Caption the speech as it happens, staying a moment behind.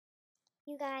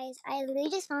You guys, I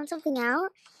literally just found something out.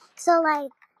 So,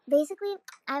 like, basically,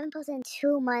 I haven't posted in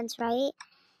 2 months, right?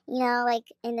 Like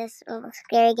in this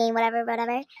scary game, whatever,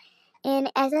 whatever.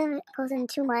 And as I've posted in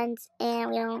 2 months, and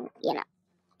we don't,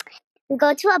 we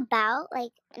go to about,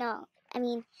 like, no, I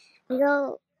mean, we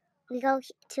go, we go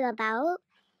to about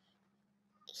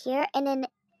here, and then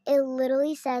it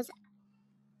literally says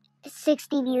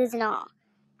 60 views in all.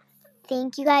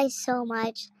 Thank you guys so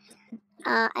much.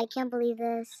 I can't believe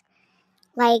this.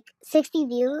 Like, 60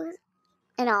 views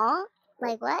in all?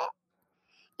 Like, what?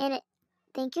 And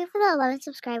thank you for the 11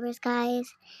 subscribers, guys.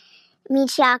 Me,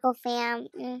 Chaco fam.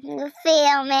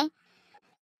 Feel me?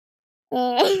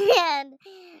 And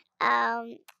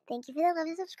thank you for the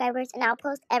 11 subscribers. And I'll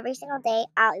post every single day.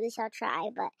 At least I'll try,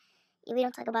 but we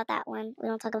don't talk about that one. We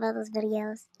don't talk about those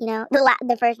videos.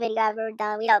 The first video I've ever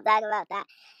done. We don't talk about that.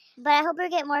 But I hope we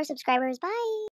get more subscribers. Bye.